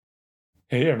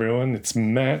Hey everyone, it's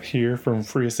Matt here from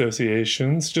Free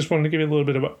Associations. Just wanted to give you a little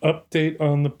bit of an update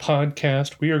on the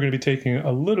podcast. We are going to be taking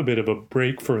a little bit of a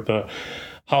break for the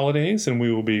holidays, and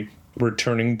we will be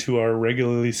returning to our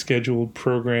regularly scheduled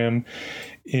program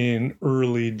in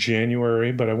early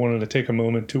January. But I wanted to take a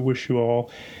moment to wish you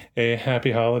all a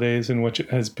happy holidays in which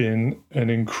has been an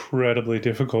incredibly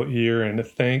difficult year, and to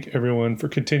thank everyone for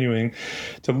continuing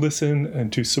to listen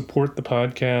and to support the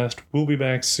podcast. We'll be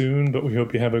back soon, but we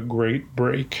hope you have a great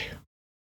break.